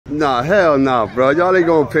Nah, hell nah, bro. Y'all ain't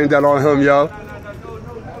gonna pin that on him, yo.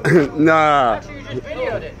 Nah. Actually, you just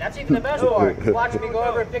videoed it. That's even the best part. Watch me go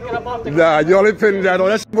over and pick it up off the Nah, y'all ain't pinning that on.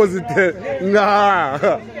 That shit wasn't there. Nah.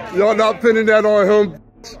 Y'all not pinning that on him.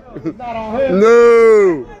 Not on him.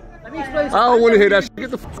 No. Let me explain. I don't want to hear that shit.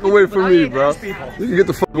 Get the fuck away from me, bro. You can get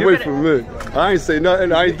the fuck away from me. I ain't say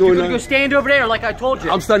nothing. I ain't doing nothing. You stand over there like I told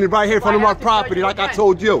you. I'm standing right here in front of my property like I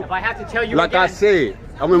told you. If I have to tell you like again, I said,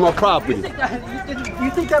 I'm in my property.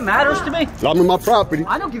 You think that matters to me? I'm in my property.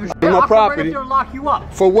 I don't give a shit. I'm in my property. Right up there and lock you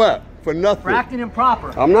up. For what? For nothing. For acting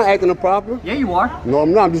improper. I'm not acting improper. Yeah, you are. No,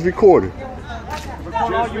 I'm not. I'm just recording.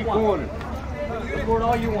 Record all you want. Record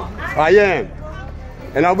all you want. I am.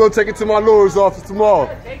 And I will take it to my lawyer's office tomorrow.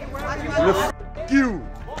 Take it wherever you want. You.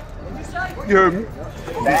 You heard me?